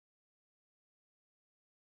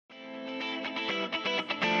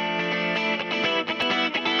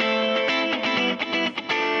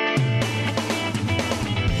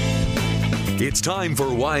It's time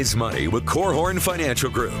for Wise Money with Korhorn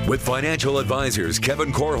Financial Group with financial advisors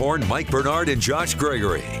Kevin Korhorn, Mike Bernard, and Josh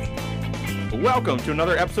Gregory. Welcome to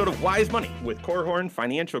another episode of Wise Money with Korhorn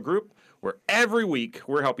Financial Group, where every week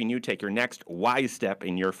we're helping you take your next wise step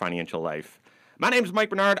in your financial life. My name is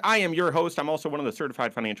Mike Bernard. I am your host. I'm also one of the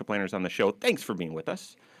certified financial planners on the show. Thanks for being with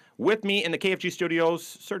us. With me in the KFG studios,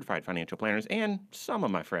 certified financial planners and some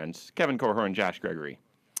of my friends, Kevin Korhorn and Josh Gregory.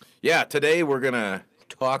 Yeah, today we're going to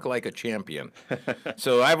talk like a champion.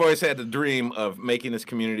 So I've always had the dream of making this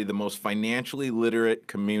community the most financially literate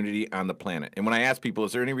community on the planet. And when I ask people,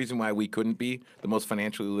 is there any reason why we couldn't be the most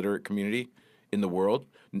financially literate community in the world?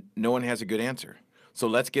 No one has a good answer. So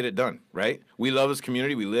let's get it done, right? We love this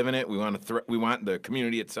community. We live in it. We want the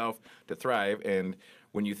community itself to thrive. And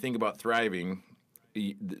when you think about thriving,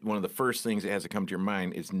 one of the first things that has to come to your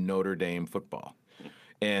mind is Notre Dame football.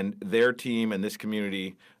 And their team and this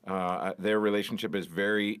community, their relationship is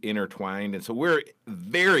very intertwined. And so we're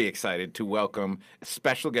very excited to welcome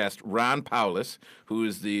special guest Ron Powlus, who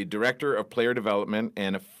is the Director of Player Development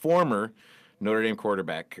and a former Notre Dame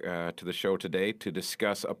quarterback, to the show today to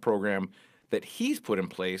discuss a program that he's put in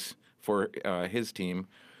place for his team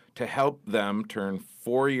to help them turn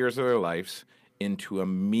 4 years of their lives into a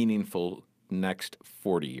meaningful next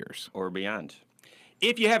 40 years. Or beyond.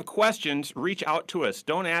 If you have questions, reach out to us.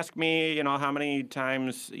 Don't ask me, how many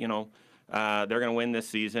times, they're going to win this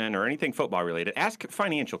season or anything football related. Ask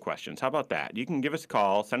financial questions. How about that? You can give us a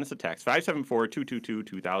call, send us a text,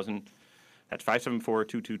 574-222-2000. That's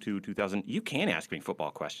 574-222-2000. You can ask me football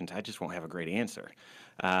questions. I just won't have a great answer.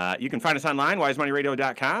 You can find us online,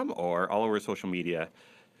 wisemoneyradio.com, or all over social media,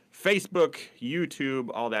 Facebook, YouTube,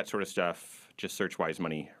 all that sort of stuff. Just search Wise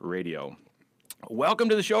Money Radio. Welcome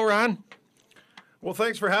to the show, Ron. Well,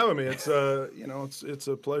 thanks for having me. It's it's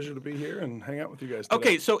a pleasure to be here and hang out with you guys today.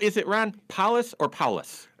 Okay, so is it Ron Powlus or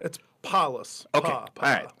Powlus? It's Powlus. Okay, all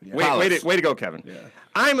right. Yeah. Way to go, Kevin. Yeah.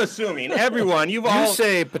 I'm assuming everyone, you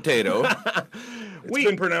say potato. It's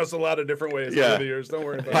been pronounced a lot of different ways over the years. Don't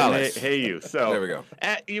worry about it. Hey, you. So there we go.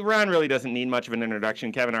 Ron really doesn't need much of an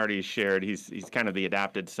introduction. Kevin already shared. He's kind of the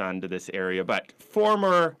adopted son to this area, but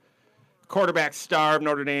former quarterback star of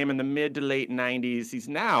Notre Dame in the mid to late 90s. He's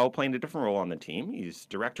now playing a different role on the team. He's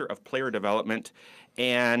Director of Player Development.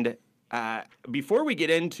 And before we get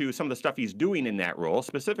into some of the stuff he's doing in that role,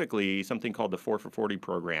 specifically something called the 4 for 40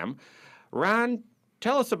 program, Ron,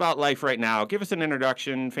 tell us about life right now. Give us an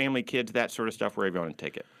introduction, family, kids, that sort of stuff, wherever you want to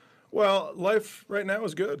take it. Well, life right now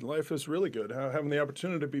is good. Life is really good. Having the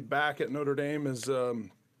opportunity to be back at Notre Dame is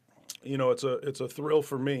it's a thrill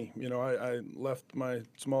for me. I left my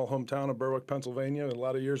small hometown of Berwick, Pennsylvania a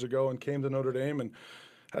lot of years ago and came to Notre Dame and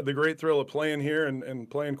had the great thrill of playing here and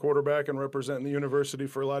playing quarterback and representing the university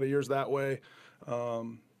for a lot of years that way.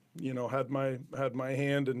 Had my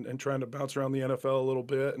hand in trying to bounce around the NFL a little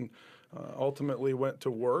bit and ultimately went to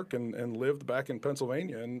work and lived back in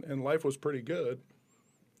Pennsylvania and life was pretty good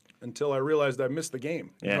until I realized I missed the game.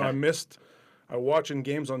 Yeah. I watching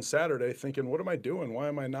games on Saturday thinking, what am I doing? Why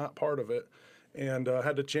am I not part of it? And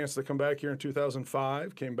had the chance to come back here in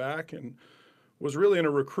 2005, came back and was really in a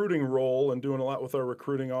recruiting role and doing a lot with our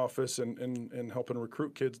recruiting office and helping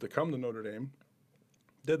recruit kids to come to Notre Dame.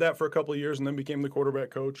 Did that for a couple of years and then became the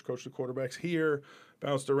quarterback coach, coached the quarterbacks here,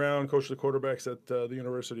 bounced around, coached the quarterbacks at the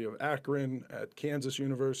University of Akron, at Kansas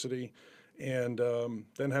University, and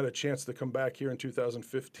then had a chance to come back here in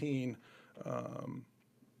 2015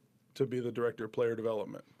 to be the Director of Player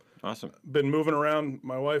Development. Awesome. Been moving around,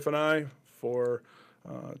 my wife and I, for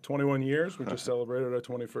 21 years. We just celebrated our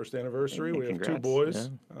 21st anniversary. We have two boys,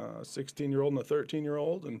 a 16-year-old and a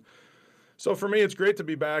 13-year-old. And so for me, it's great to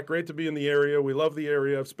be back, great to be in the area. We love the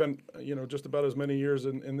area. I've spent, just about as many years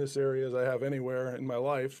in this area as I have anywhere in my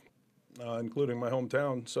life, including my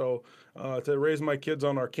hometown. So to raise my kids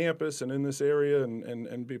on our campus and in this area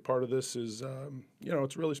and be part of this is,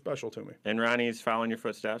 it's really special to me. And Ronnie's following your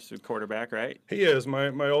footsteps, quarterback, right? He is.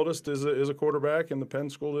 My oldest is a quarterback in the Penn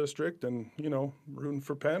School District, and, rooting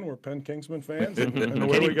for Penn. We're Penn Kingsman fans, and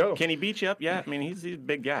away we go. Can he beat you up yet? I mean, he's a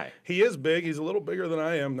big guy. He is big. He's a little bigger than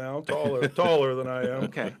I am now, taller than I am.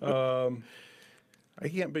 Okay. He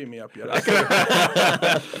can't beat me up yet.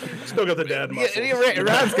 Still got the dad muscles.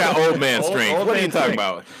 Rod's got old man strength. What are you talking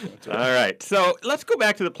about? All right. So let's go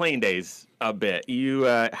back to the playing days a bit. You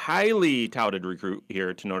highly touted recruit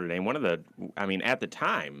here to Notre Dame. At the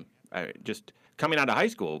time, just coming out of high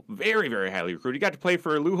school, very, very highly recruited. You got to play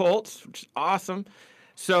for Lou Holtz, which is awesome.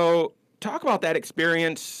 So talk about that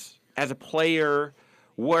experience as a player,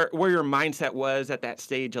 where your mindset was at that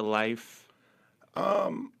stage of life.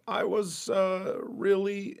 I was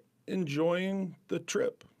really enjoying the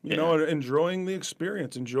trip, you know, enjoying the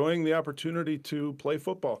experience, enjoying the opportunity to play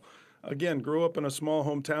football. Again, grew up in a small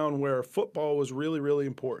hometown where football was really, really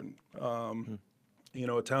important. You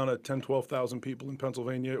know, a town of 10, 12,000 people in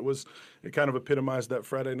Pennsylvania. It kind of epitomized that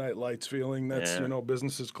Friday Night Lights feeling. That's, you know,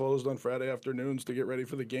 businesses closed on Friday afternoons to get ready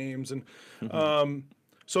for the games. And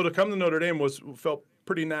so to come to Notre Dame felt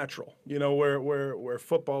pretty natural, you know, where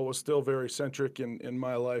football was still very centric in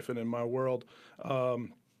my life and in my world.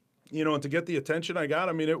 You know, and to get the attention I got,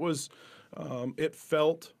 I mean, it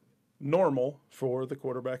felt normal for the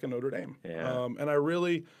quarterback in Notre Dame. Yeah. And I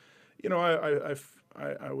really, you know,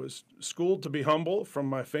 I was schooled to be humble from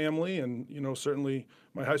my family, and, you know, certainly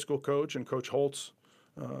my high school coach and Coach Holtz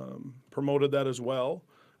promoted that as well.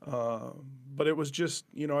 But it was just,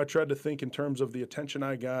 you know, I tried to think in terms of the attention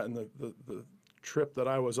I got, and the trip that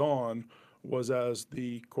I was on was as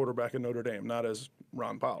the quarterback in Notre Dame, not as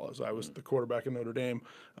Ron Powlus. I was the quarterback in Notre Dame,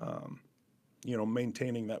 you know,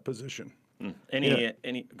 maintaining that position.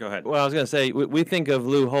 Any? Go ahead. Well, I was going to say, we think of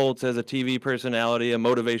Lou Holtz as a TV personality, a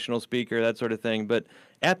motivational speaker, that sort of thing. But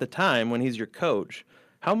at the time, when he's your coach,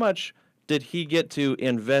 how much did he get to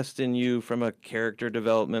invest in you from a character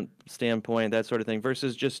development standpoint, that sort of thing,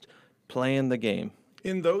 versus just playing the game?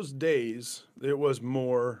 In those days, it was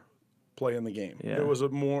more playing the game. Yeah. It was a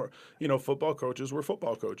more, you know, football coaches were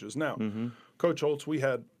football coaches. Now, Coach Holtz, we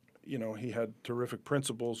had, you know, he had terrific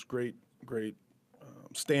principles, great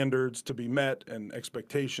standards to be met and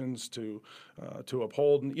expectations to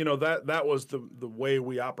uphold. And, you know, that was the way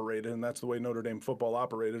we operated, and that's the way Notre Dame football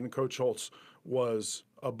operated. And Coach Holtz was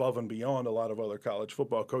above and beyond a lot of other college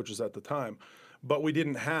football coaches at the time. But we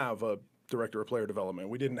didn't have a director of player development.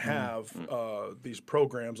 We didn't have these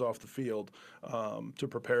programs off the field to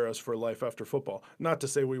prepare us for life after football. Not to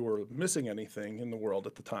say we were missing anything in the world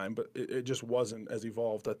at the time, but it just wasn't as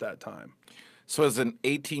evolved at that time. So as an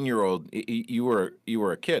 18-year-old, you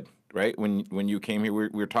were a kid, right? When you came here, we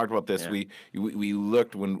were talking about this. Yeah. We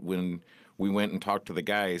looked when we went and talked to the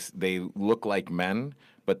guys. They look like men,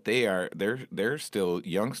 but they're still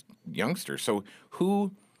youngsters. So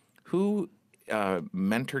who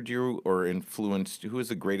mentored you or influenced? Who was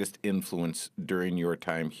the greatest influence during your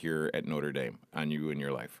time here at Notre Dame on you in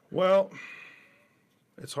your life? Well,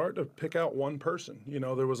 it's hard to pick out one person. You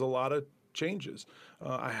know, there was a lot of changes.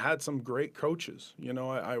 I had some great coaches. You know,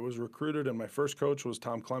 I was recruited, and my first coach was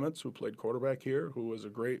Tom Clements, who played quarterback here, who was a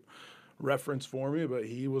great reference for me, but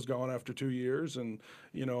he was gone after 2 years. And,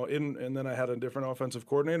 you know, and then I had a different offensive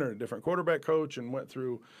coordinator, a different quarterback coach, and went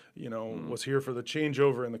through, you know, was here for the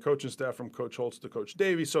changeover in the coaching staff from Coach Holtz to Coach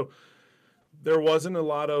Davey. So there wasn't a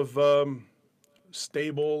lot of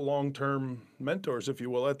stable, long-term mentors, if you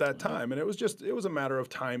will, at that time. And it was a matter of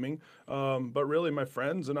timing. But really my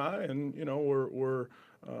friends and I, and, you know, were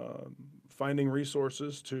finding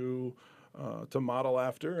resources to model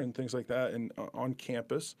after and things like that and on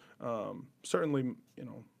campus. Certainly, you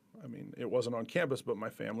know, I mean, it wasn't on campus, but my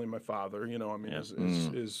family, my father, you know, I mean,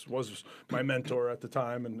 was my mentor at the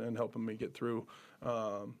time and helping me get through,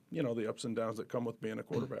 you know, the ups and downs that come with being a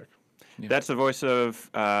quarterback. Yeah. That's the voice of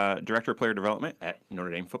Director of Player Development at Notre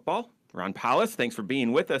Dame Football, Ron Powlus. Thanks for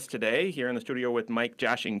being with us today here in the studio with Mike,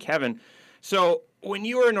 Josh, and Kevin. So when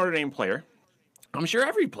you were a Notre Dame player, I'm sure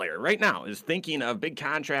every player right now is thinking of big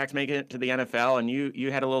contracts, making it to the NFL, and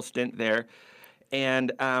you had a little stint there.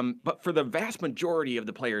 And but for the vast majority of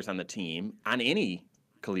the players on the team, on any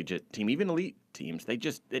collegiate team, even elite teams, it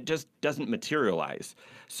just doesn't materialize.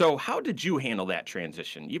 So how did you handle that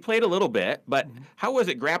transition? You played a little bit, but how was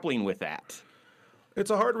it grappling with that?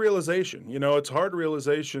 It's a hard realization. You know, it's a hard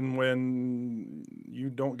realization when you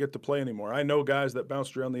don't get to play anymore. I know guys that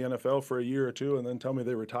bounced around the NFL for a year or two and then tell me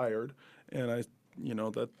they retired, and you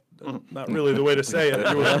know, that's not really the way to say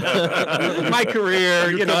it. My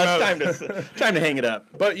career, you know, it's time to hang it up.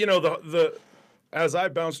 But, you know, as I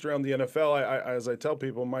bounced around the NFL, as I tell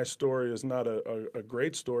people, my story is not a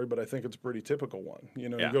great story, but I think it's a pretty typical one. You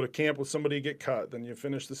know, you go to camp with somebody, you get cut. Then you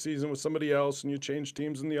finish the season with somebody else, and you change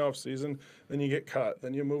teams in the offseason. Then you get cut.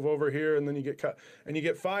 Then you move over here, and then you get cut. And you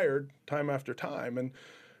get fired time after time. And,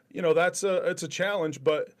 you know, it's a challenge,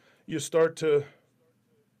 but you start to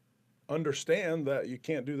understand that you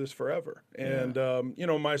can't do this forever. And, you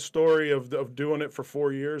know, my story of doing it for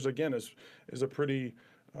 4 years, again, is a pretty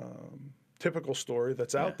typical story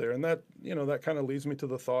that's out there. And that, you know, that kind of leads me to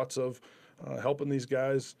the thoughts of helping these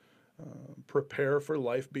guys prepare for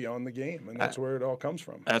life beyond the game. And that's where it all comes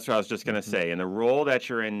from. That's what I was just going to say. And the role that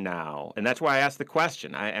you're in now, and that's why I asked the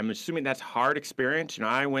question. I'm assuming that's hard experience. You know,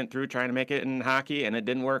 I went through trying to make it in hockey, and it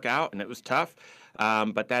didn't work out, and it was tough.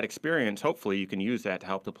 But that experience, hopefully you can use that to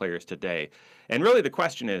help the players today. And really the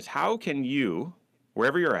question is, how can you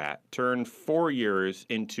wherever you're at, turn 4 years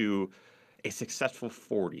into a successful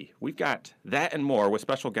 40. We've got that and more with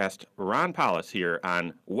special guest Ron Powlus here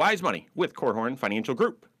on Wise Money with Korhorn Financial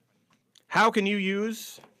Group. How can you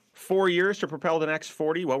use 4 years to propel the next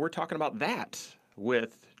 40? Well, we're talking about that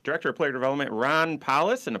with Director of Player Development Ron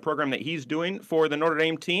Powlus and the program that he's doing for the Notre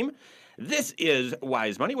Dame team. This is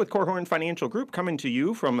Wise Money with Korhorn Financial Group, coming to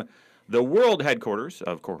you from the world headquarters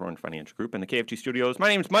of Korhorn Financial Group in the KFG studios. My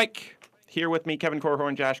name's Mike. Here with me, Kevin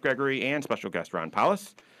Korhorn, Josh Gregory, and special guest Ron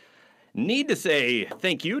Powlus. Need to say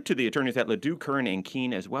thank you to the attorneys at Ledoux, Curran, and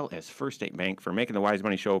Keene, as well as First State Bank for making the Wise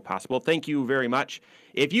Money Show possible. Thank you very much.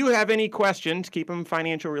 If you have any questions, keep them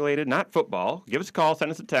financial related, not football, give us a call,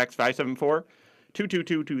 send us a text,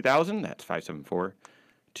 574-222-2000. That's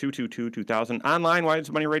 574-222-2000. Online,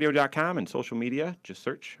 wisemoneyradio.com, and social media, just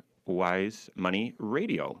search Wise Money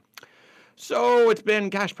Radio. So it's been,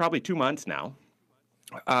 probably 2 months now.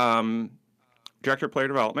 Director of Player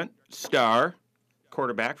Development, star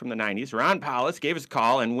quarterback from the 90s, Ron Powlus, gave us a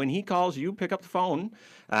call, and when he calls, you pick up the phone.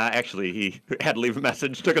 Actually, he had to leave a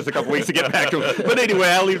message. Took us a couple weeks to get back to him. But anyway,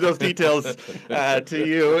 I'll leave those details to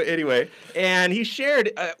you anyway. And he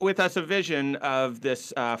shared with us a vision of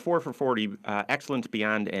this 4 for 40 Excellence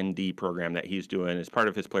Beyond ND program that he's doing as part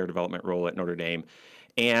of his player development role at Notre Dame.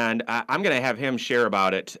 And I'm going to have him share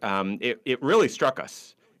about it. It really struck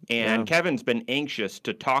us. And Kevin's been anxious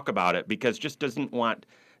to talk about it because just doesn't want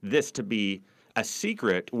this to be a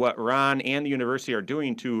secret, what Ron and the university are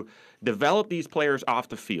doing to develop these players off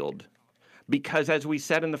the field. Because as we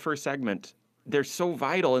said in the first segment, they're so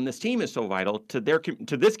vital, and this team is so vital to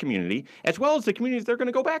this community, as well as the communities they're going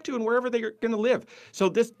to go back to and wherever they're going to live. So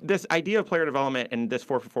this idea of player development and this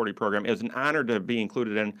 4 for 40 program is an honor to be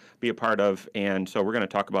included in, be a part of, and so we're going to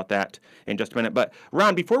talk about that in just a minute. But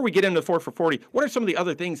Ron, before we get into 4 for 40, what are some of the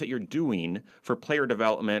other things that you're doing for player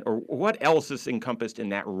development, or what else is encompassed in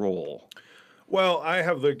that role? Well, I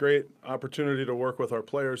have the great opportunity to work with our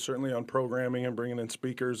players, certainly on programming and bringing in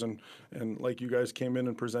speakers, and like you guys came in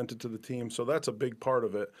and presented to the team. So that's a big part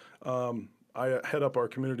of it. I head up our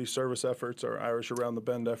community service efforts, our Irish Around the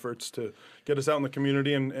Bend efforts to get us out in the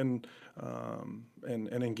community and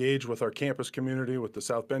engage with our campus community, with the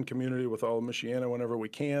South Bend community, with all of Michiana whenever we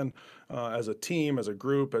can, as a team, as a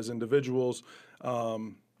group, as individuals.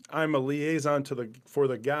 I'm a liaison for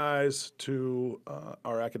the guys to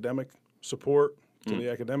our academic support to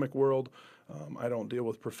the academic world. I don't deal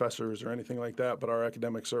with professors or anything like that, but our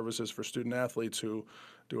academic services for student athletes who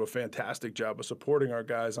do a fantastic job of supporting our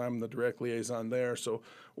guys. I'm the direct liaison there. So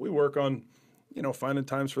we work on, finding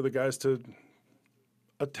times for the guys to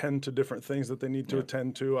attend to different things that they need to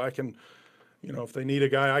attend to. I can, if they need a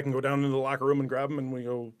guy, I can go down into the locker room and grab him, and we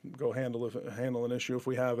go handle an issue if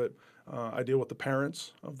we have it. I deal with the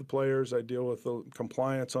parents of the players. I deal with the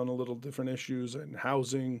compliance on a little different issues and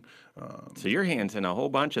housing. So your hands in a whole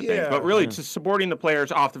bunch of things, but really just supporting the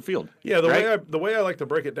players off the field. Yeah, the way I like to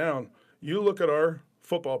break it down, you look at our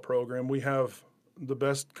football program, we have the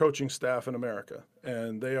best coaching staff in America,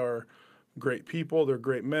 and they are great people. They're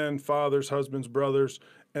great men, fathers, husbands, brothers,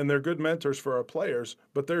 and they're good mentors for our players,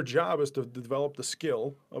 but their job is to develop the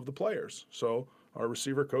skill of the players. So our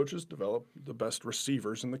receiver coaches develop the best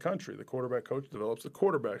receivers in the country. The quarterback coach develops the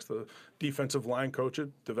quarterbacks. The defensive line coach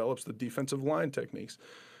develops the defensive line techniques.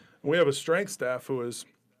 And we have a strength staff who is,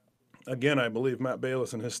 again, I believe Matt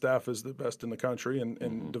Bayless and his staff is the best in the country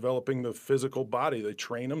in developing the physical body. They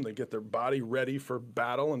train them. They get their body ready for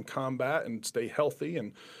battle and combat and stay healthy.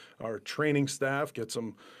 And our training staff gets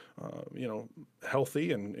them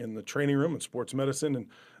healthy and in the training room and sports medicine, and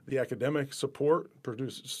the academic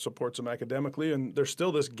supports them academically. And there's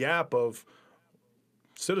still this gap of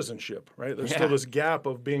citizenship, right? There's still this gap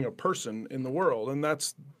of being a person in the world, and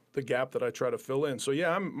that's the gap that I try to fill in. So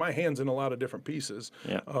my hand's in a lot of different pieces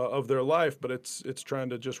of their life, but it's trying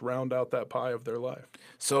to just round out that pie of their life.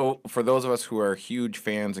 So for those of us who are huge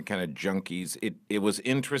fans and kind of junkies, it was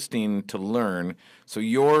interesting to learn. So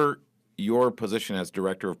your position as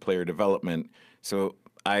director of player development, so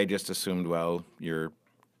I just assumed, well, you're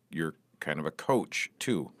kind of a coach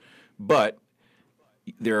too. But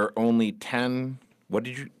there are only 10, what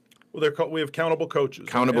did you? Well, we have countable coaches.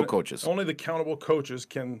 Countable coaches. Only the countable coaches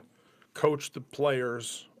can coach the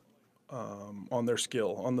players on their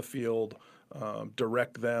skill, on the field,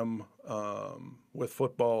 direct them with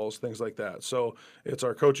footballs, things like that. So it's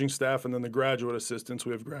our coaching staff and then the graduate assistants.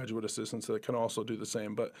 We have graduate assistants that can also do the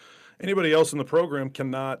same. But anybody else in the program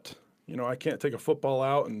cannot, I can't take a football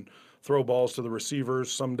out and throw balls to the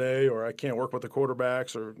receivers someday, or I can't work with the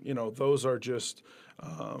quarterbacks, or, those are just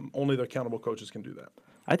only the accountable coaches can do that.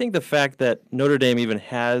 I think the fact that Notre Dame even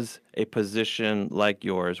has a position like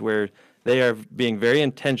yours where They are being very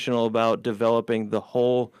intentional about developing the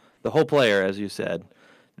whole player, as you said.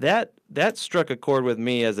 That struck a chord with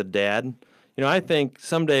me as a dad. You know, I think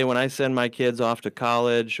someday when I send my kids off to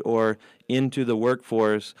college or into the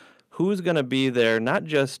workforce, who's going to be there not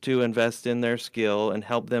just to invest in their skill and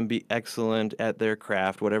help them be excellent at their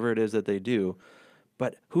craft, whatever it is that they do,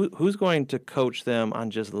 but who's going to coach them on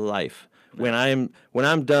just life? When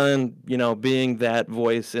I'm done, you know, being that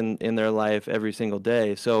voice in their life every single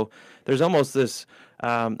day. So there's almost this.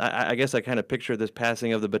 I guess I kind of picture this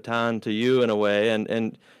passing of the baton to you in a way,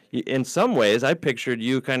 and in some ways, I pictured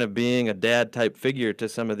you kind of being a dad type figure to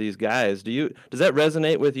some of these guys. Does that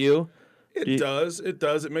resonate with you? It does. It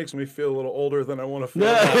does. It makes me feel a little older than I want to feel.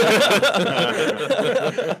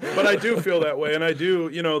 But I do feel that way. And I do,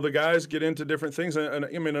 you know, the guys get into different things. And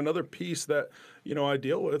I mean, another piece that, you know, I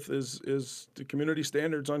deal with is the community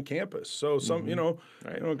standards on campus. So some, you know,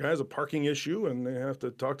 a guy has a parking issue and they have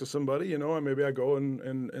to talk to somebody, you know, and maybe I go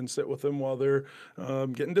and sit with them while they're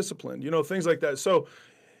getting disciplined, you know, things like that. So,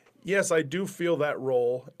 yes, I do feel that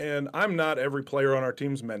role, and I'm not every player on our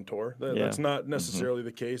team's mentor. That's not necessarily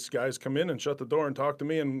the case. Guys come in and shut the door and talk to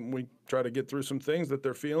me, and we try to get through some things that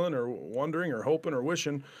they're feeling or wondering or hoping or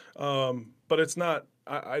wishing. But it's not –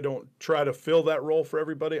 I don't try to fill that role for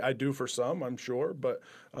everybody. I do for some, I'm sure, but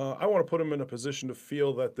I want to put them in a position to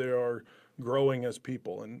feel that they are growing as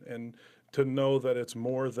people and to know that it's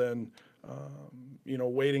more than – you know,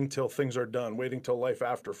 waiting till things are done, waiting till life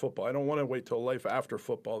after football. I don't want to wait till life after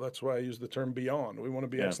football. That's why I use the term beyond. We want to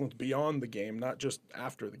be excellent beyond the game, not just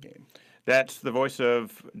after the game. That's the voice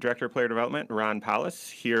of Director of Player Development, Ron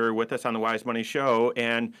Powlus, here with us on the Wise Money Show.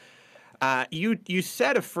 And you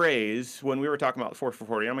said a phrase when we were talking about 4 for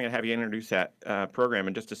 40. I'm going to have you introduce that program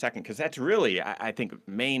in just a second, because that's really, I think,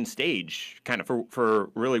 main stage kind of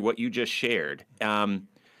for really what you just shared.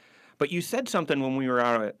 But you said something when we were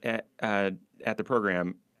out at the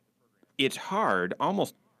program. It's hard,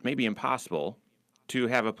 almost maybe impossible, to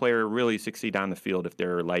have a player really succeed on the field if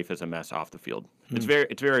their life is a mess off the field. It's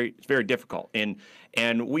very difficult,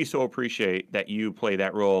 and we so appreciate that you play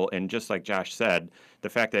that role. And just like Josh said, the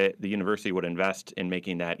fact that the university would invest in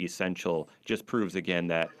making that essential just proves again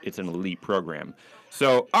that it's an elite program.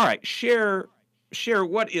 So, all right, share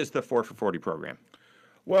what is the 4 for 40 program?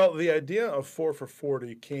 Well, the idea of 4 for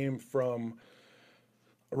 40 came from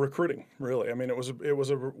recruiting, really. I mean, it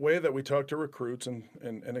was a way that we talked to recruits and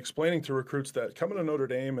explaining to recruits that coming to Notre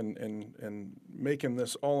Dame and making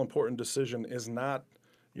this all-important decision is not,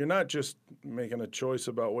 you're not just making a choice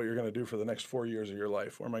about what you're going to do for the next 4 years of your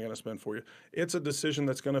life. Where am I going to spend 4 years? It's a decision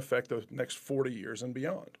that's going to affect the next 40 years and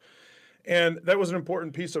beyond. And that was an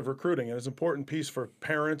important piece of recruiting, and it's an important piece for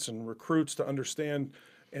parents and recruits to understand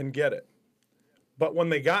and get it. But when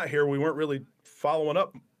they got here, we weren't really following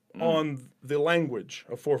up on the language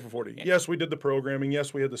of 4 for 40. Yeah. Yes, we did the programming.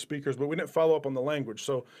 Yes, we had the speakers, but we didn't follow up on the language.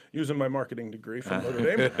 So using my marketing degree from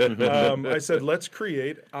Notre Dame, I said, let's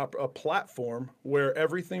create a platform where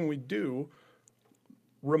everything we do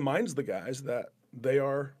reminds the guys that they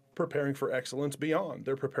are preparing for excellence beyond.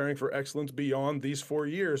 They're preparing for excellence beyond these 4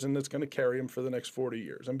 years, and it's going to carry them for the next 40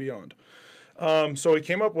 years and beyond. So we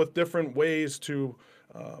came up with different ways to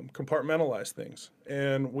compartmentalize things.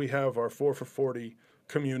 And we have our 4 for 40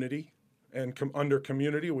 community. And under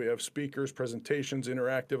community, we have speakers, presentations,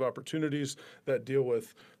 interactive opportunities that deal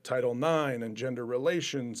with Title IX and gender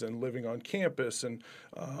relations and living on campus and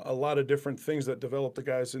a lot of different things that develop the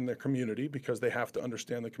guys in their community because they have to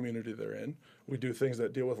understand the community they're in. We do things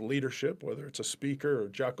that deal with leadership, whether it's a speaker or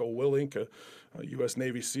Jocko Willink, a U.S.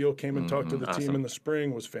 Navy SEAL, came and talked to the team in the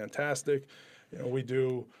spring, was fantastic. You know,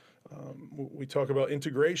 we talk about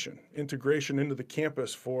integration into the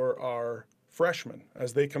campus for our freshmen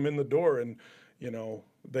as they come in the door and, you know,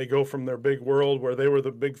 they go from their big world where they were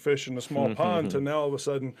the big fish in the small pond to now all of a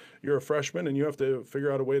sudden you're a freshman and you have to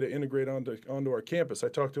figure out a way to integrate onto our campus. I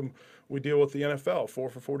talked to them, we deal with the NFL, 4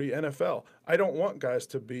 for 40 NFL. I don't want guys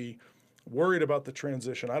to be worried about the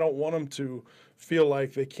transition. I don't want them to feel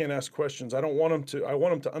like they can't ask questions. I want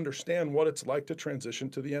them to understand what it's like to transition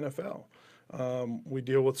to the NFL. We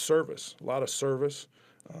deal with service, a lot of service.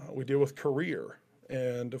 We deal with career.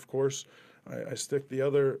 And of course, I stick the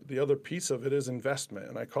other piece of it is investment.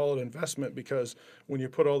 And I call it investment because when you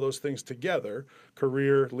put all those things together,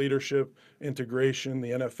 career, leadership, integration,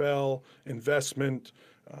 the NFL, investment,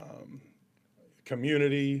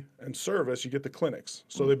 community, and service, you get the clinics.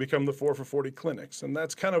 So they become the 4 for 40 clinics. And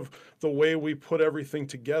that's kind of the way we put everything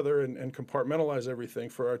together and compartmentalize everything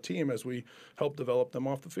for our team as we help develop them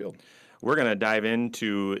off the field. we're going to dive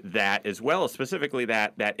into that as well, specifically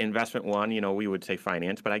that investment one. We would say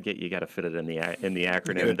finance, but I get you got to fit it in the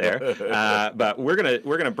acronym there. But we're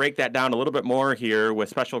gonna break that down a little bit more here with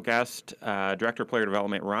special guest Director of Player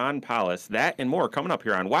Development Ron Powlus. That and more coming up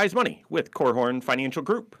here on Wise Money with Korhorn Financial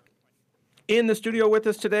Group. In the studio with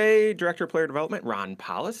us today, Director of Player Development Ron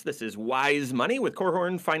Powlus. This is Wise Money with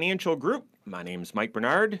Korhorn Financial Group. My name's Mike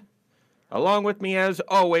Bernard. Along with me, as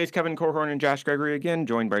always, Kevin Korhorn and Josh Gregory again,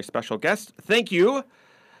 joined by special guests. Thank you,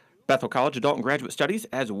 Bethel College Adult and Graduate Studies,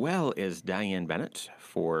 as well as Diane Bennett,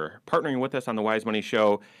 for partnering with us on the Wise Money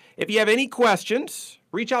Show. If you have any questions,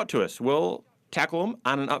 reach out to us. We'll tackle them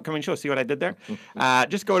on an upcoming show. See what I did there?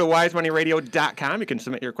 Just go to wisemoneyradio.com. You can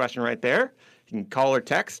submit your question right there. You can call or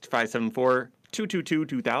text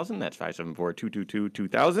 574-222-2000. That's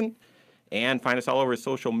 574-222-2000. And find us all over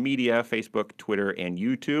social media, Facebook, Twitter, and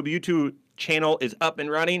YouTube. YouTube channel is up and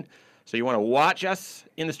running. So you want to watch us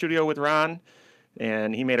in the studio with Ron.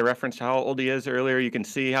 And he made a reference to how old he is earlier. You can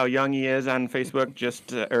see how young he is on Facebook,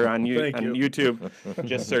 or on YouTube.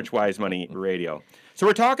 Just search Wise Money Radio. So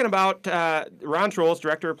we're talking about Ron's role as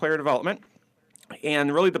Director of Player Development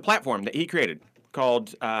and really the platform that he created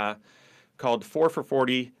called 4 for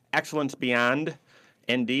 40 Excellence Beyond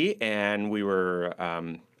ND. And we were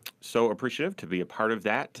so appreciative to be a part of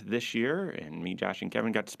that this year. And me, Josh, and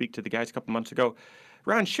Kevin got to speak to the guys a couple months ago.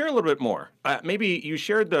 Ron, share a little bit more. Maybe you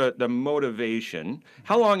shared the motivation.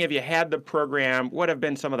 How long have you had the program? What have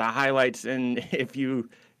been some of the highlights? And if you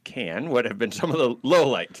can, what have been some of the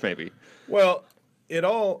lowlights, maybe? Well, it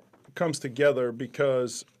all comes together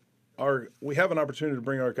because we have an opportunity to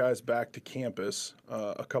bring our guys back to campus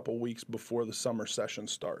a couple weeks before the summer session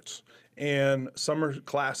starts. And summer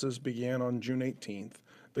classes began on June 18th.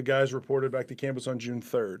 The guys reported back to campus on June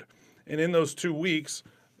 3rd. And in those 2 weeks,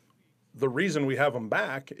 the reason we have them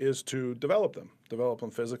back is to develop them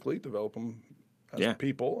physically, develop them as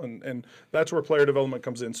people, and that's where player development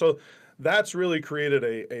comes in. So that's really created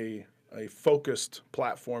a focused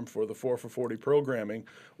platform for the 4 for 40 programming.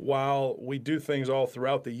 While we do things all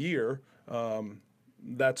throughout the year,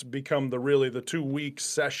 that's become the 2-week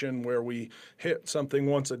session where we hit something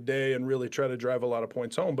once a day and really try to drive a lot of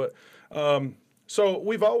points home. But so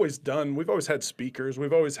we've always had speakers.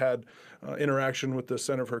 We've always had interaction with the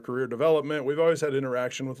Center for Career Development. We've always had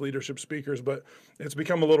interaction with leadership speakers, but it's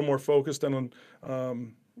become a little more focused and a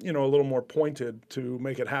little more pointed to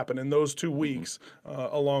make it happen in those 2 weeks,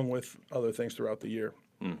 along with other things throughout the year.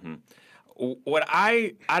 Mm-hmm. What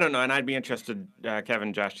I don't know, and I'd be interested,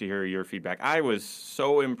 Kevin, Josh, to hear your feedback. I was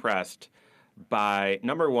so impressed by,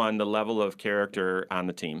 number one, the level of character on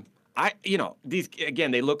the team. These,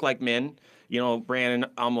 again, they look like men.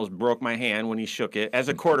 Brandon almost broke my hand when he shook it. As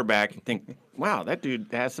a quarterback, you think, wow, that dude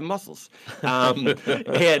has some muscles.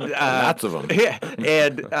 Lots of them. Yeah.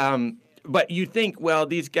 And but you think, well,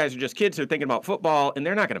 these guys are just kids who are thinking about football, and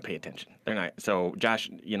they're not going to pay attention. They're not. So,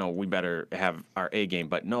 Josh, we better have our A game.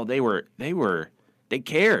 But no, they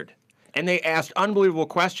cared. And they asked unbelievable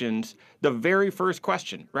questions. The very first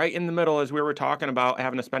question, right in the middle, as we were talking about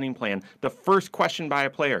having a spending plan, the first question by a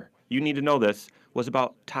player, you need to know this, was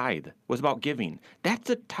about tithe, was about giving. That's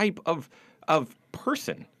a type of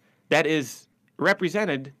person that is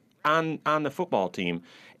represented on the football team.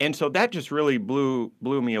 And so that just really blew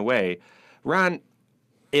me away. Ron,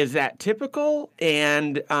 is that typical?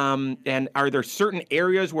 And are there certain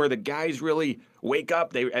areas where the guys really wake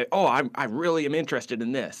up? I really am interested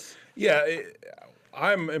in this. Yeah,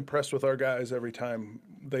 I'm impressed with our guys every time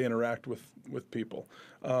they interact with people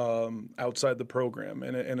outside the program,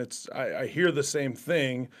 and it's I hear the same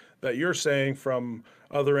thing that you're saying from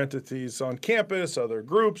other entities on campus, other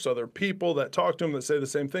groups, other people that talk to them that say the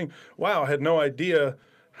same thing. Wow, I had no idea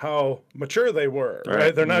how mature they were.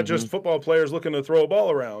 Right? They're not just football players looking to throw a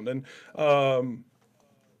ball around, and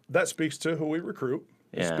that speaks to who we recruit.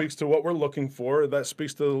 It speaks to what we're looking for. That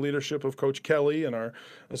speaks to the leadership of Coach Kelly and our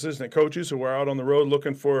assistant coaches who are out on the road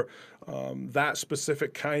looking for that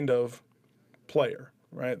specific kind of player,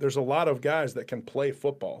 right? There's a lot of guys that can play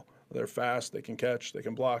football. They're fast, they can catch, they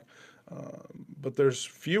can block, but there's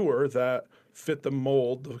fewer that fit the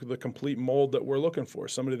mold, the complete mold that we're looking for.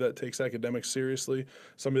 Somebody that takes academics seriously,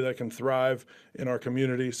 somebody that can thrive in our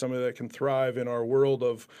community, somebody that can thrive in our world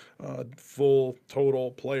of full,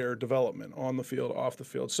 total player development on the field, off the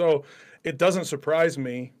field. So it doesn't surprise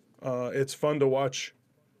me. It's fun to watch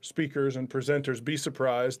speakers and presenters be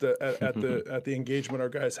surprised at the engagement our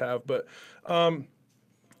guys have. But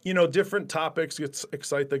different topics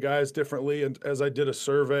excite the guys differently. And as I did a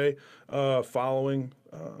survey following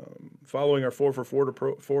our 4 for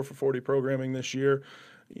 40 programming this year,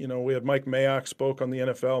 we had Mike Mayock spoke on the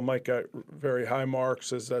NFL. Mike got very high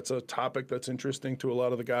marks, as that's a topic that's interesting to a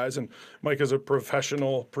lot of the guys. And Mike is a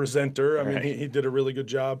professional presenter. I mean, he did a really good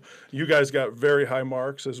job. You guys got very high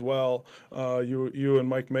marks as well. You and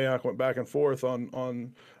Mike Mayock went back and forth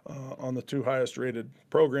on the two highest rated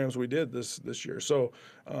programs we did this year. So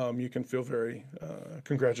you can feel very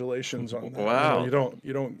congratulations on that. Wow. You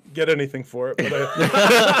don't get anything for it, but,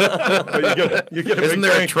 but you get a Isn't big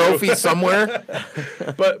there a thank you. trophy somewhere?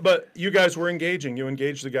 But you guys were engaging. You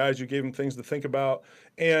engaged the guys. You gave them things to think about,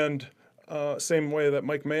 and same way that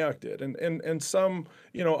Mike Mayock did. And some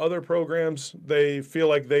other programs, they feel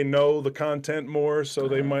like they know the content more, so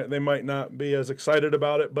they might not be as excited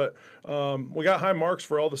about it. But we got high marks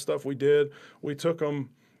for all the stuff we did. We took them.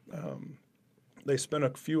 They spent a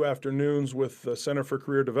few afternoons with the Center for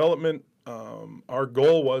Career Development. Our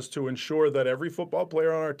goal was to ensure that every football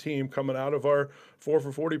player on our team coming out of our 4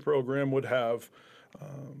 for 40 program would have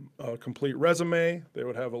a complete resume. They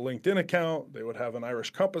would have a LinkedIn account. They would have an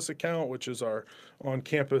Irish Compass account, which is our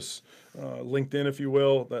on-campus LinkedIn, if you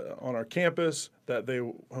will, that on our campus, that they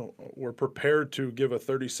were prepared to give a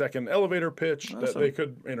 30-second elevator pitch, that they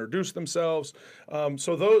could introduce themselves.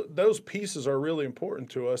 So those pieces are really important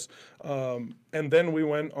to us. And then we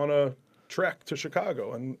went on a trek to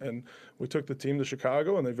Chicago, and we took the team to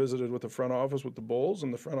Chicago, and they visited with the front office with the Bulls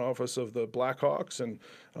and the front office of the Blackhawks, and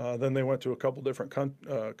then they went to a couple different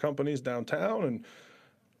companies downtown. And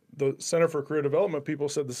the Center for Career Development people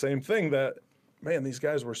said the same thing, that, man, these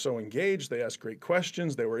guys were so engaged, they asked great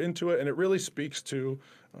questions, they were into it, and it really speaks to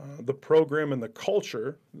the program and the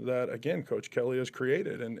culture that, again, Coach Kelly has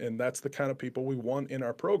created, and that's the kind of people we want in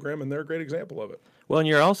our program, and they're a great example of it. Well, and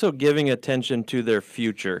you're also giving attention to their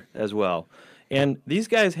future as well. And these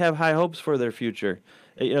guys have high hopes for their future.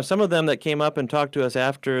 Some of them that came up and talked to us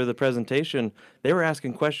after the presentation, they were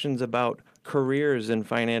asking questions about careers in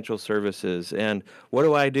financial services and what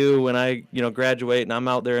do I do when I graduate and I'm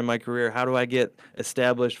out there in my career? How do I get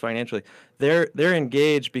established financially? They're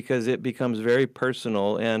engaged because it becomes very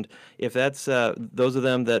personal, and if that's those of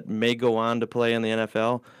them that may go on to play in the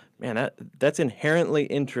NFL, man, that's inherently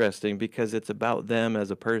interesting because it's about them as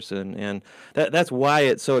a person, and that's why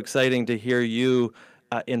it's so exciting to hear you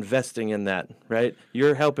investing in that, right?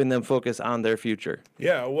 You're helping them focus on their future.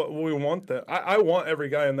 Yeah, we want that. I want every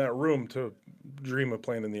guy in that room to dream of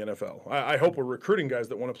playing in the NFL. I hope we're recruiting guys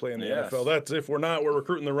that want to play in the NFL. That's, if we're not, we're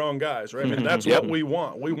recruiting the wrong guys, right? I mean, that's what we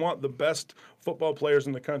want. We want the best football players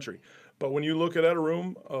in the country. But when you look at a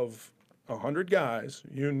room of 100 guys,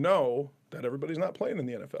 you know that everybody's not playing in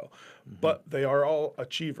the NFL. But they are all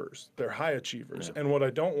achievers. They're high achievers. And what I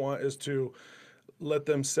don't want is to let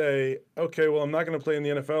them say, okay, well, I'm not going to play in the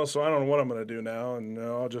NFL, so I don't know what I'm going to do now, and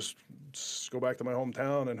I'll just go back to my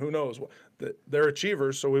hometown, and who knows. They're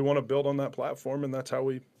achievers, so we want to build on that platform, and that's how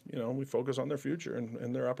we focus on their future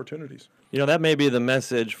and their opportunities. That may be the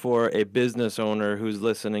message for a business owner who's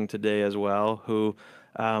listening today as well, who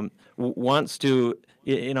wants to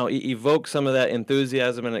evoke some of that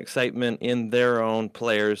enthusiasm and excitement in their own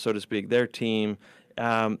players, so to speak, their team.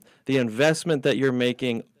 The investment that you're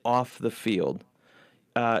making off the field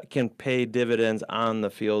can pay dividends on the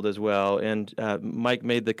field as well. And Mike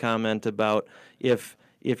made the comment about if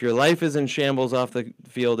your life is in shambles off the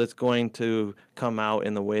field, it's going to come out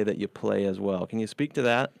in the way that you play as well. Can you speak to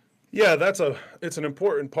that? Yeah, it's an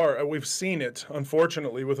important part. We've seen it,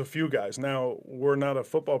 unfortunately, with a few guys. Now, we're not a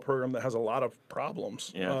football program that has a lot of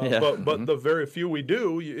problems. But the very few we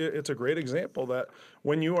do, it's a great example that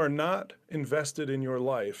when you are not invested in your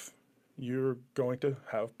life, you're going to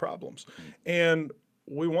have problems. And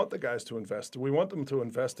we want the guys to invest. We want them to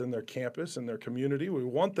invest in their campus and their community. We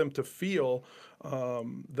want them to feel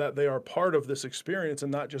that they are part of this experience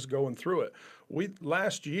and not just going through it.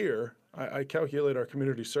 Last year, I calculate our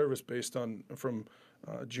community service based on from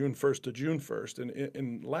June 1st to June 1st. And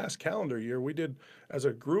in last calendar year, we did, as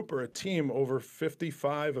a group or a team, over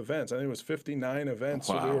 55 events. I think it was 59 events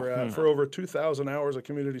that we were at for over 2,000 hours of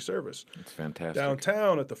community service. That's fantastic.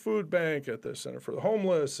 Downtown, at the food bank, at the Center for the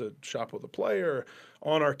Homeless, at Shop with a Player,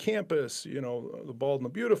 on our campus, the Bald and the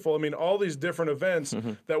Beautiful. I mean, all these different events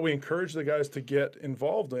that we encourage the guys to get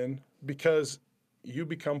involved in, because you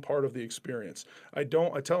become part of the experience. I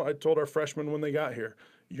told our freshmen when they got here,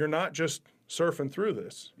 you're not just surfing through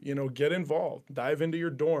this. Get involved, dive into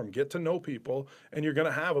your dorm, get to know people, and you're going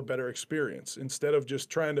to have a better experience. Instead of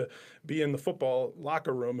just trying to be in the football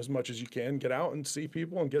locker room as much as you can, get out and see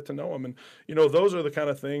people and get to know them. And, those are the kind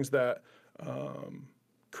of things that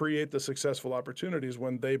create the successful opportunities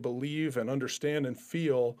when they believe and understand and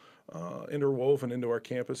feel interwoven into our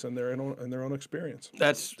campus and their own experience.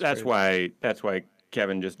 That's why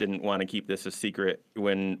Kevin just didn't want to keep this a secret.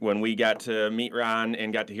 When we got to meet Ron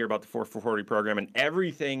and got to hear about the 4 for 40 program and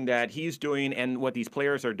everything that he's doing and what these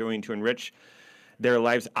players are doing to enrich their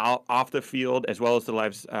lives off the field as well as the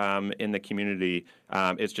lives in the community,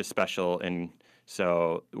 it's just special. And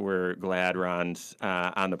so we're glad Ron's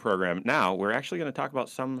on the program. Now, we're actually going to talk about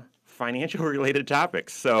some financial related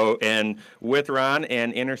topics. So, and with Ron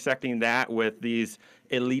and intersecting that with these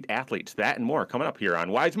elite athletes, that and more coming up here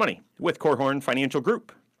on Wise Money with Korhorn Financial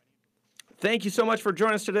Group. Thank you so much for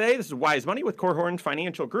joining us today. This is Wise Money with Korhorn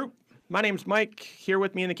Financial Group. My name's Mike. Here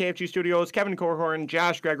with me in the KFG studios, Kevin Korhorn,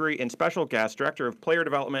 Josh Gregory, and special guest, Director of Player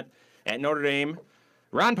Development at Notre Dame,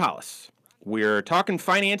 Ron Powlus. We're talking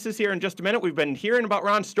finances here in just a minute. We've been hearing about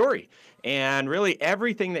Ron's story and really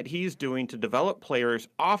everything that he's doing to develop players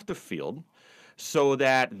off the field so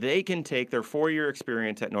that they can take their 4-year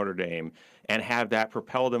experience at Notre Dame and have that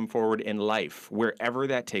propel them forward in life, wherever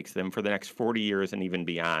that takes them for the next 40 years and even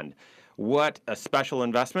beyond. What a special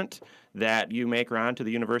investment that you make, Ron, to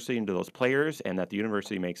the university and to those players, and that the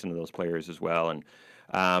university makes into those players as well.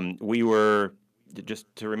 And we were,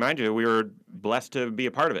 just to remind you, we were blessed to be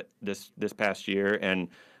a part of it this past year, and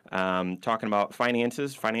talking about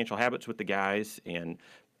finances, financial habits with the guys, and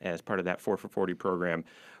as part of that 4 for 40 program.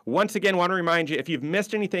 Once again, want to remind you, if you've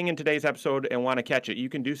missed anything in today's episode and want to catch it, you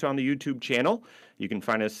can do so on the YouTube channel. You can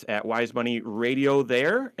find us at Wise Money Radio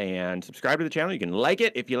there and subscribe to the channel. You can like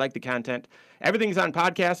it if you like the content. Everything's on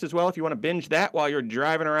podcast as well. If you want to binge that while you're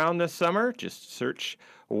driving around this summer, just search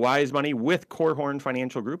Wise Money with Korhorn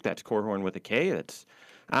Financial Group. That's Korhorn with a K. That's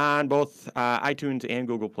on both iTunes and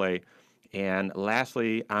Google Play. And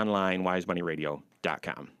lastly, online,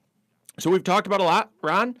 wisemoneyradio.com. So we've talked about a lot,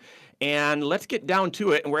 Ron, and let's get down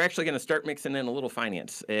to it. And we're actually going to start mixing in a little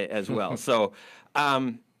finance as well. So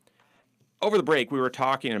over the break, we were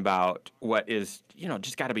talking about what is,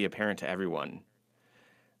 just got to be apparent to everyone.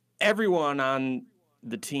 Everyone on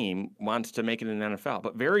the team wants to make it in the NFL,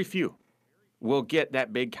 but very few will get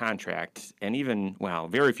that big contract, and even,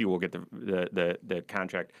 very few will get the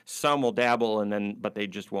contract. Some will dabble, but they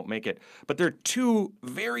just won't make it. But there are two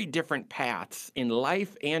very different paths in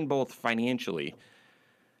life and both financially.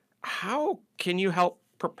 How can you help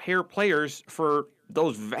prepare players for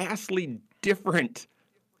those vastly different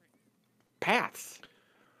paths?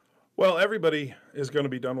 Well, everybody is going to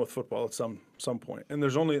be done with football at some point, and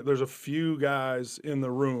there's a few guys in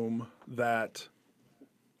the room that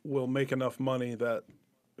will make enough money that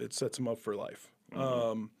it sets them up for life.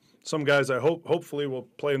 Mm-hmm. Some guys hopefully will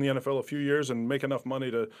play in the NFL a few years and make enough money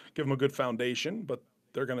to give them a good foundation, but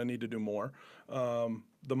they're going to need to do more.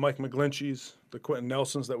 The Mike McGlincheys, the Quentin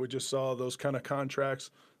Nelsons that we just saw, those kind of contracts,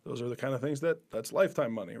 those are the kind of things that's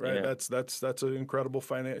lifetime money, right? Yeah. That's an incredible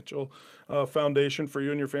financial foundation for you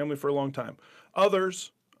and your family for a long time.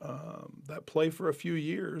 Others that play for a few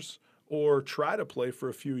years or try to play for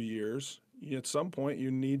a few years, at some point you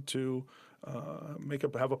need to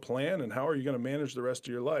have a plan, and how are you going to manage the rest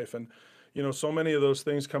of your life? And so many of those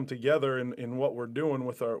things come together in what we're doing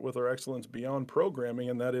with our Excellence Beyond programming,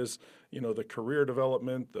 and that is the career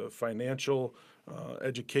development, the financial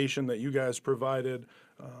education that you guys provided,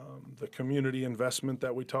 the community investment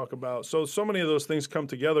that we talk about. So many of those things come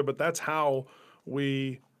together, but that's how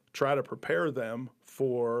we try to prepare them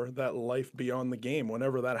for that life beyond the game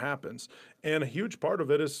whenever that happens. And a huge part of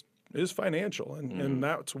it is financial, and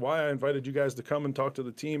that's why I invited you guys to come and talk to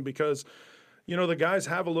the team, because the guys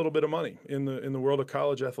have a little bit of money in the world of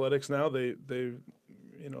college athletics now. They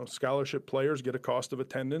scholarship players get a cost of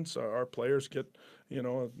attendance. Our players get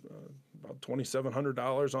about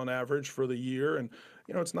 $2,700 on average for the year, and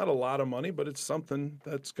it's not a lot of money, but it's something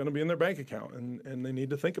that's going to be in their bank account, and they need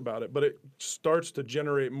to think about it. But it starts to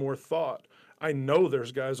generate more thought. I know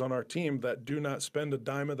there's guys on our team that do not spend a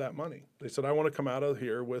dime of that money. They said, I want to come out of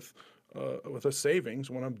here with a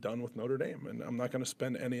savings when I'm done with Notre Dame, and I'm not going to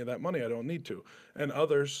spend any of that money. I don't need to. And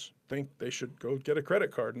others think they should go get a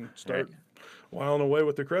credit card and start whiling away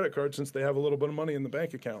with their credit card since they have a little bit of money in the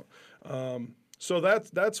bank account. So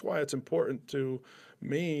that's why it's important to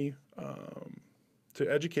me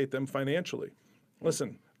to educate them financially.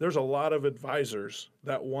 Listen, there's a lot of advisors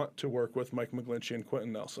that want to work with Mike McGlinchey and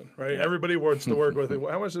Quentin Nelson, right? Yeah. Everybody wants to work with it.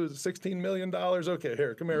 How much is it? $16 million? Okay,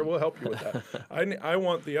 come here. We'll help you with that. I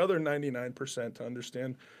want the other 99% to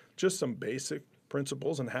understand just some basic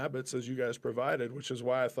principles and habits as you guys provided, which is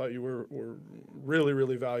why I thought you were really,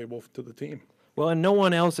 really valuable to the team. Well, and no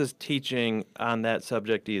one else is teaching on that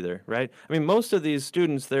subject either, right? I mean, most of these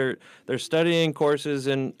students, they're studying courses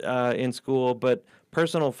in school, but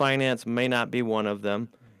personal finance may not be one of them,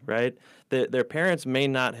 right? Their parents may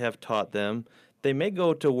not have taught them. they may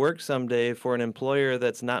go to work someday for an employer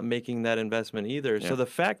that's not making that investment either. Yeah. So the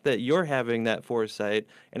fact that you're having that foresight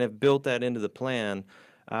and have built that into the plan,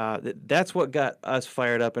 that's what got us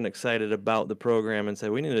fired up and excited about the program and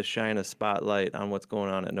said we need to shine a spotlight on what's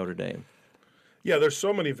going on at Notre Dame. Yeah, there's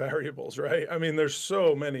so many variables, right? I mean, there's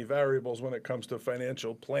so many variables when it comes to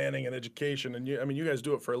financial planning and education. And you guys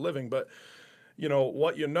do it for a living, but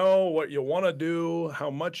what you want to do, how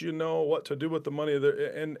much you know, what to do with the money.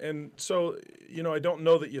 And so, I don't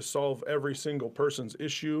know that you solve every single person's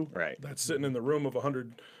issue that's sitting in the room of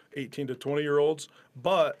 118 to 20-year-olds,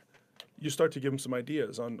 but you start to give them some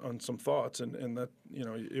ideas on some thoughts, and that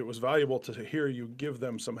it was valuable to hear you give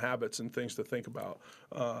them some habits and things to think about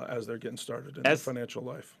as they're getting started in their financial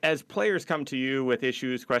life. As players come to you with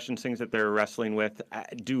issues, questions, things that they're wrestling with,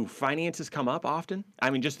 do finances come up often?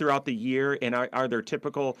 I mean, just throughout the year, and are there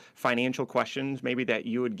typical financial questions maybe that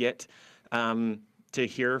you would get to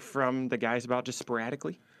hear from the guys about just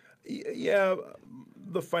sporadically? Yeah,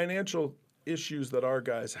 the financial issues that our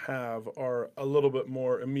guys have are a little bit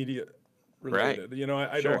more immediate related. Right.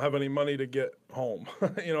 I don't have any money to get home.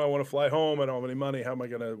 I want to fly home. I don't have any money. How am I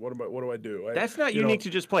gonna? What do I do? That's not unique to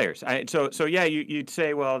just players. So yeah, you'd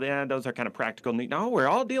say, well, yeah, those are kind of practical needs. No, we're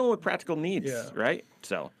all dealing with practical needs, right?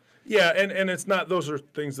 So. Yeah, and it's not, those are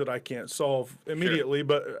things that I can't solve immediately,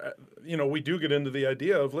 but we do get into the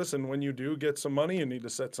idea of, listen, when you do get some money, you need to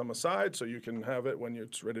set some aside so you can have it when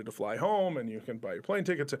it's ready to fly home, and you can buy your plane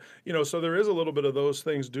tickets. So there is a little bit of those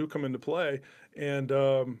things do come into play, and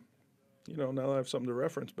now I have something to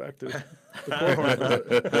reference back to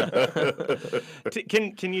the core.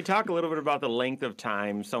 Can you talk a little bit about the length of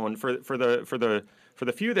time someone for the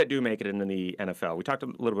few that do make it into the NFL? We talked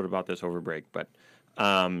a little bit about this over break, but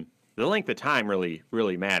the length of time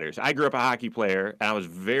really matters. I grew up a hockey player, and I was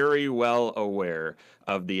very well aware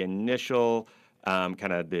of the initial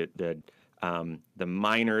kind of the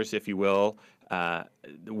minors, if you will,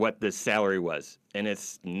 what the salary was, and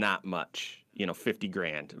it's not much.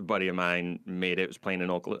 $50,000. A buddy of mine made it. Was playing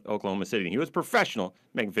in Oklahoma City. He was professional,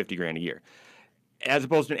 making $50,000 a year, as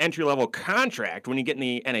opposed to an entry-level contract. When you get in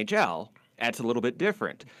the NHL, that's a little bit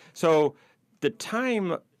different. So the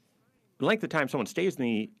length of time someone stays in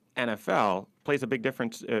the NFL plays a big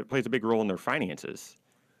difference. Plays a big role in their finances.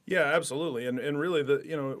 Yeah, absolutely. And really,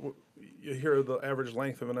 you hear the average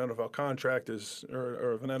length of an NFL contract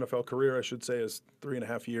or of an NFL career, I should say, is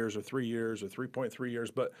 3.5 years or 3 years or 3.3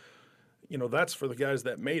 years. But that's for the guys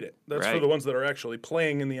that made it. That's for the ones that are actually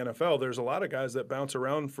playing in the NFL. There's a lot of guys that bounce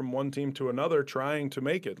around from one team to another trying to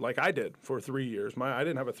make it, like I did for 3 years. I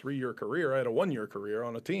didn't have a 3-year career. I had a 1-year career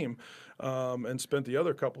on a team, and spent the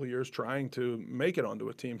other couple of years trying to make it onto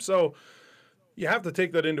a team. So you have to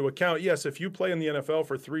take that into account. Yes, if you play in the NFL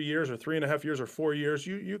for 3 years or 3.5 years or 4 years,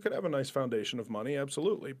 you could have a nice foundation of money,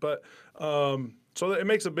 absolutely. But so it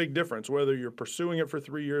makes a big difference whether you're pursuing it for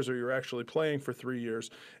 3 years or you're actually playing for 3 years.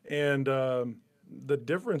 And the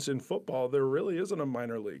difference in football, there really isn't a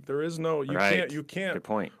minor league. There is no, you can't Good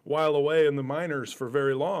point. while away in the minors for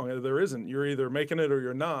very long. There isn't. You're either making it or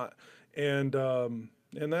you're not. And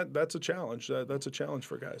that's a challenge. That's a challenge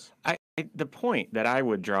for guys. The point that I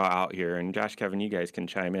would draw out here, and Josh, Kevin, you guys can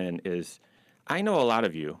chime in, is I know a lot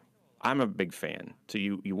of you. I'm a big fan. So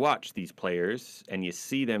you watch these players and you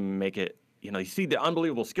see them make it. You see the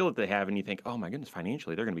unbelievable skill that they have, and you think, oh my goodness,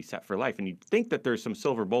 financially they're going to be set for life. And you think that there's some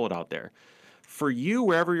silver bullet out there. For you,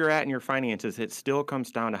 wherever you're at in your finances, it still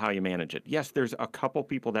comes down to how you manage it. Yes, there's a couple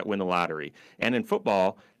people that win the lottery. And in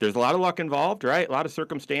football, there's a lot of luck involved, right? A lot of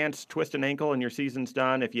circumstance, twist an ankle, and your season's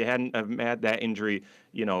done. If you hadn't have had that injury,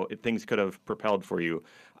 things could have propelled for you.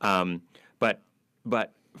 But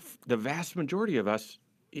the vast majority of us,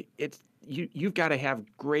 you've got to have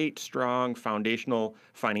great, strong, foundational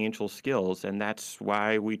financial skills, and that's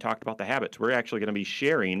why we talked about the habits. We're actually going to be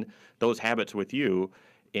sharing those habits with you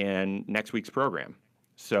in next week's program.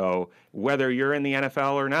 So whether you're in the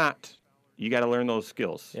NFL or not, you got to learn those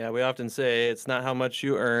skills. Yeah, we often say it's not how much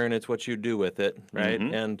you earn, it's what you do with it, right?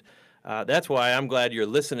 Mm-hmm. And that's why I'm glad you're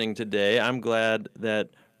listening today. I'm glad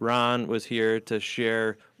that Ron was here to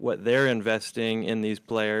share what they're investing in these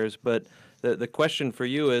players. But the question for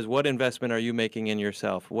you is, what investment are you making in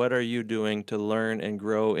yourself? What are you doing to learn and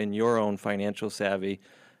grow in your own financial savvy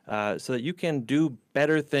so that you can do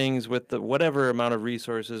better things with whatever amount of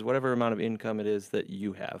resources, whatever amount of income it is that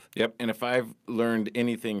you have? Yep. And if I've learned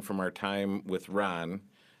anything from our time with Ron,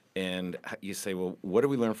 and you say, well, what do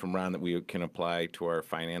we learn from Ron that we can apply to our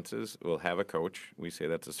finances? We'll have a coach. We say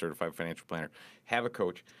that's a certified financial planner. Have a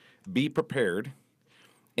coach. Be prepared.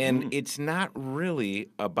 And it's not really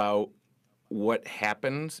about what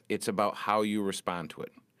happens. It's about how you respond to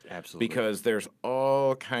it. Absolutely. Because there's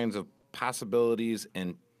all kinds of possibilities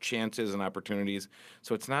and chances and opportunities.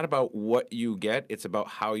 So it's not about what you get, it's about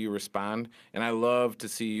how you respond. And I love to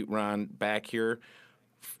see Ron back here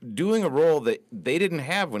doing a role that they didn't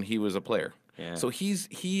have when he was a player. Yeah. So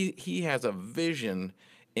he has a vision,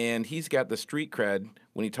 and he's got the street cred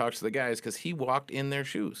when he talks to the guys because he walked in their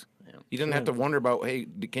shoes. Yeah. You didn't have to wonder about, hey,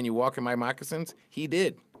 can you walk in my moccasins? He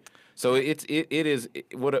did. So it is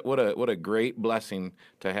what a great blessing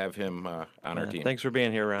to have him on our team. Thanks for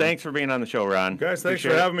being here, Ron. Thanks for being on the show, Ron. Guys, thanks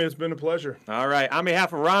Appreciate for it. having me. It's been a pleasure. All right. On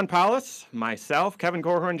behalf of Ron Powlus, myself, Kevin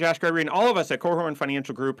Korhorn, Josh Gregory, and all of us at Korhorn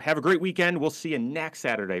Financial Group, have a great weekend. We'll see you next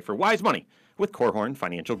Saturday for Wise Money with Korhorn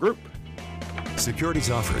Financial Group. Securities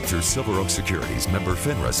offered through Silver Oak Securities, member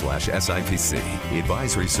FINRA/SIPC.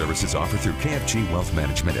 Advisory services offered through KFG Wealth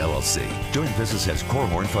Management, LLC. Doing business as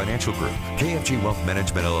Korhorn Financial Group. KFG Wealth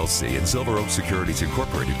Management, LLC and Silver Oak Securities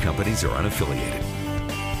Incorporated companies are unaffiliated.